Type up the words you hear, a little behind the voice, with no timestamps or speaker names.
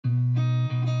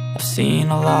I've seen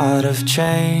a lot of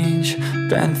change,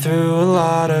 been through a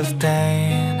lot of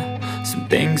pain. Some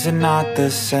things are not the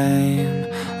same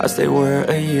as they were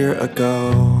a year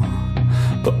ago,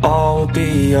 but all will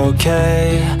be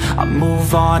okay. I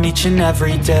move on each and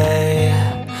every day.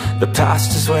 The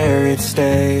past is where it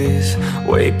stays,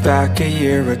 way back a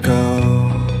year ago.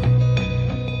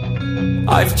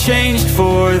 I've changed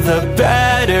for the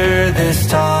better this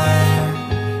time.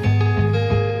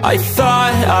 I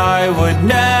thought I would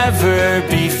never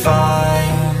be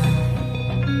fine.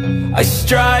 I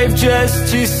strive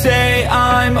just to say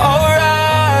I'm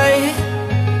alright,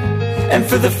 and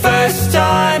for the first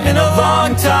time in a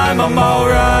long time I'm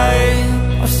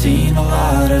alright. I've seen a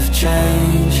lot of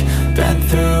change, been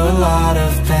through a lot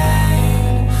of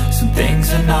pain. Some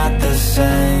things are not the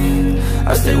same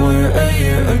as they were a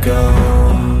year ago,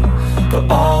 but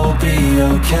all will be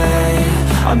okay.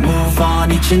 I move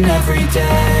on each and every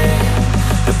day.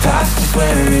 The past is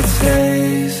where it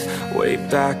stays, way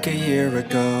back a year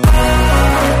ago.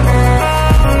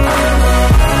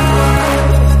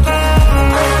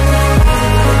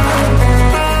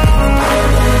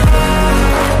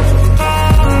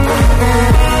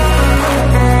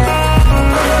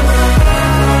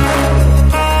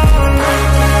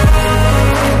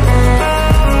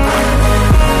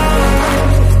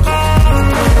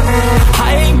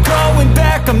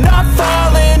 I'm not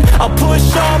falling, I'll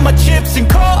push all my chips and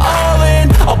call all in.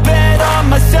 I'll bet on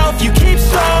myself, you keep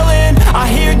stalling. I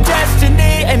hear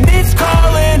destiny and it's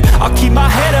calling. I'll keep my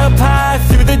head up high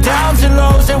through the downs and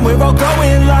lows, and where I'll go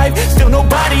in life, still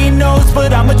nobody knows.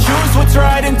 But I'ma choose what's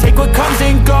right and take what comes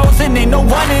and goes, and ain't no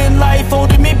one in life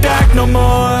holding me back no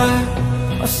more.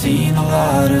 I've seen a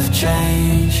lot of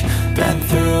change, been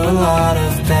through a lot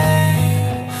of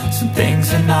pain. Some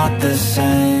things are not the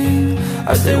same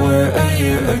as they were a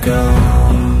year ago,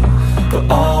 but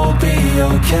all will be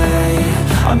okay.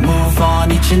 I move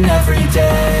on each and every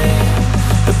day.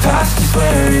 The past is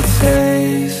where it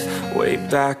stays, way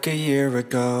back a year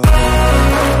ago.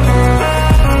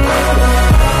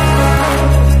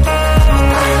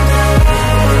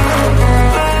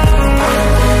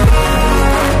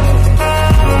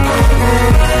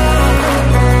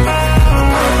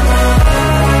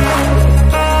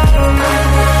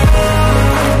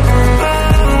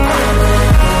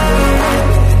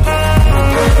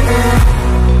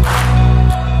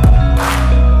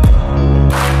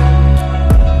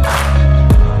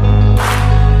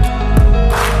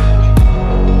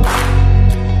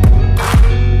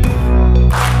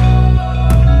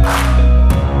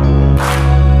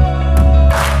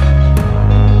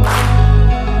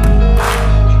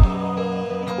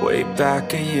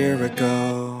 Back a year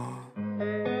ago.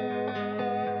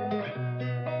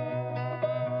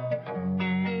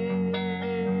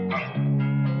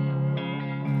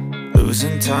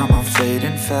 Losing time, I'm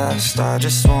fading fast. I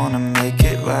just wanna make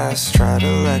it last. Try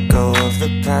to let go of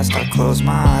the past. I close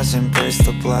my eyes, embrace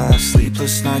the blast.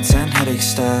 Sleepless nights and headaches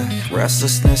stack.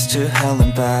 Restlessness to hell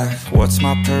and back. What's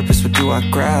my purpose? What do I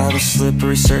grab? A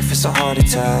slippery surface, a heart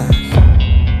attack.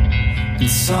 And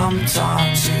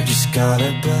sometimes you just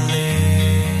gotta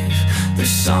believe there's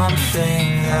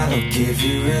something that'll give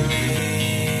you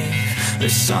relief.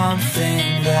 There's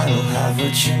something that'll have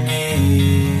what you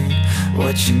need,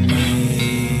 what you need.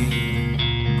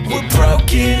 We're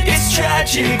broken, it's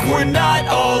tragic, we're not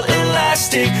all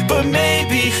elastic, but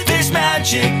maybe there's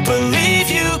magic.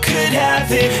 Believe you could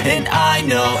have it. And I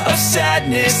know of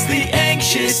sadness, the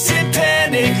anxious and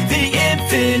panic, the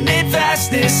infinite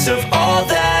vastness of all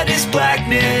that is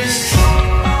blackness.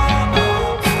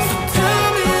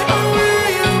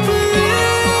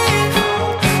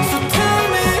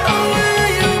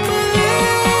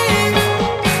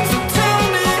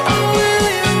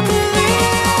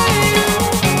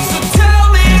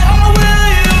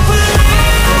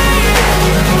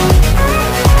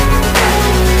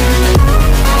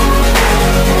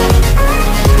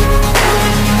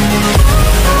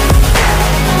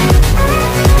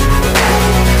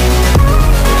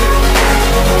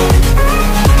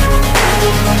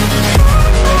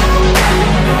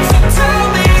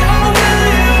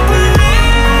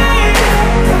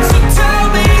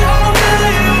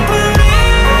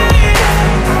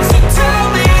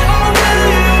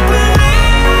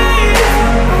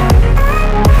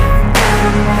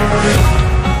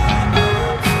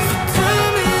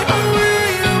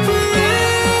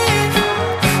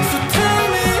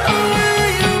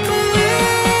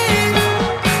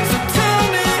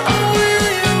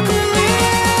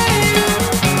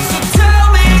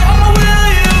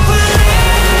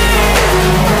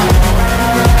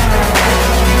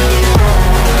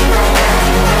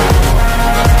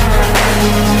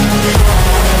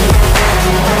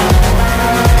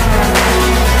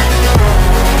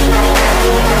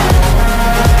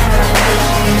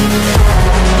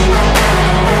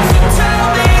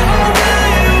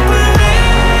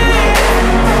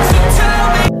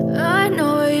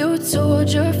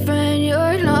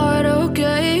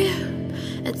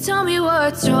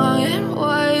 what's wrong and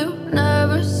why you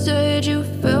never said you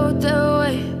felt that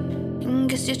way. And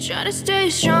guess you're trying to stay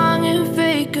strong and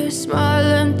fake a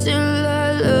smile until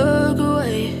I look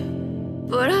away.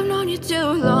 But I've known you too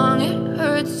long, it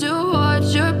hurts to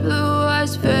watch your blue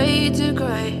eyes fade to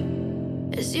gray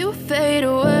as you fade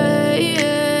away,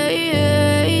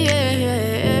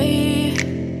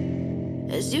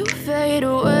 as you fade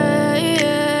away.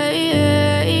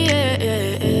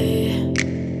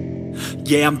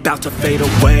 Yeah, I'm about to fade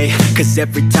away, cause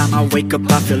every time I wake up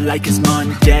I feel like it's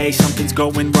Monday. Something's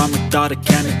going wrong with all the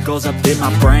chemicals up in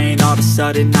my brain. All of a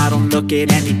sudden I don't look at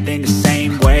anything the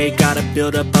same way. Got a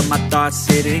build up of my thoughts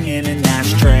sitting in an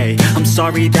ashtray. I'm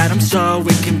sorry that I'm so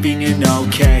inconvenient,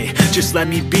 okay. Just let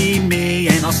me be me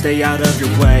and I'll stay out of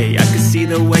your way. I can see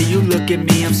the way you look at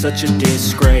me, I'm such a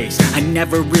disgrace. I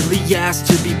never really asked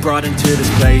to be brought into this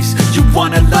place. You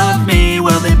wanna love me?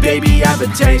 Well then baby have a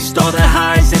taste. All the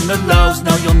highs and the lows,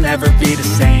 no, you'll never be the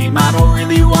same. I don't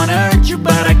really wanna hurt you,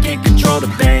 but I can't control the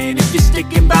pain. If you're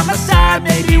sticking by my side,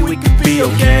 maybe we could be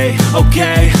okay.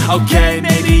 Okay,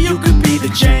 maybe you could be the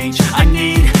change I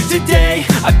need today.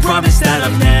 I promise that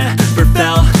I've never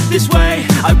felt this way.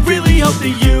 I really hope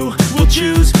that you will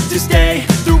choose to stay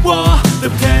through all the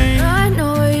pain. I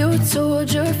know you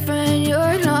told your friend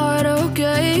you're not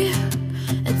okay,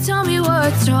 and tell me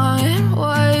what's wrong and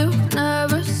why you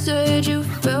never said you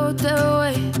felt that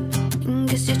way.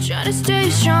 Guess you're trying to stay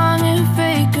strong and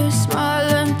fake a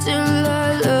smile until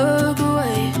I look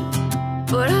away.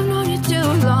 But I've known you too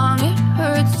long, it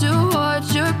hurts to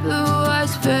watch your blue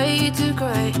eyes fade to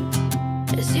gray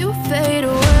as you fade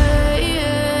away,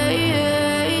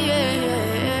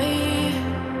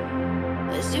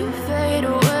 as you fade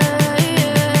away,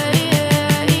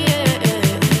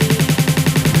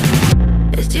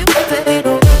 as you fade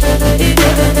away.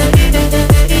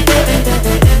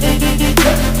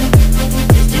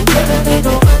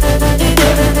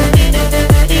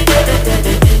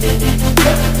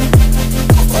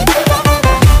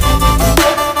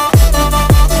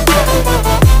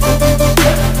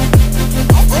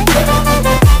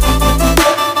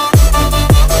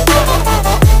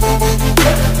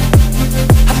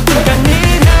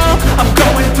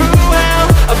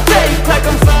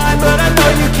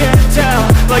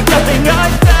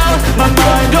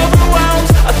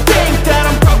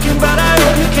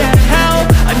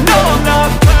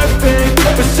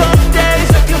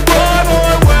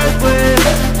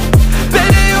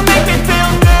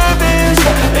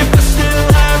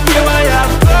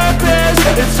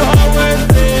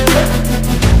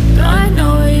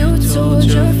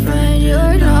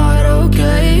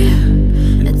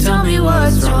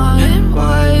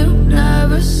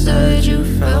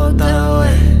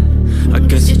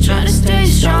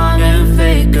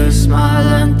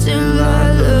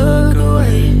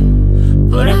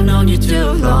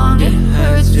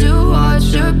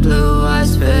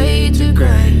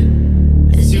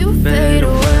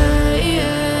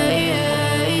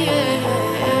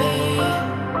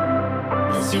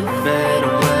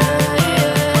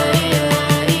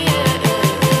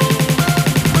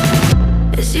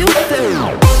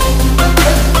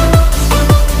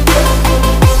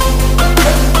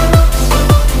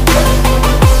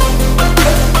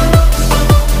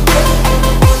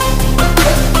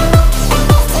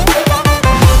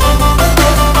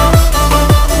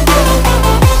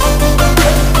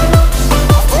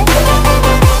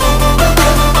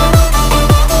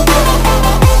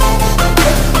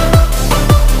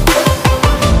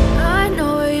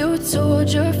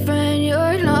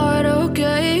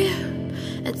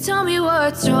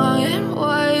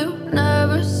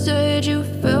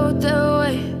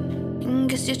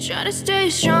 Try to stay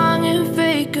strong and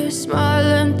fake a smile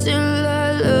until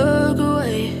I look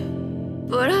away.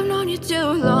 But I've known you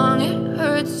too long, it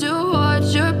hurts to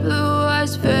watch your blue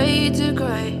eyes fade to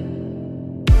gray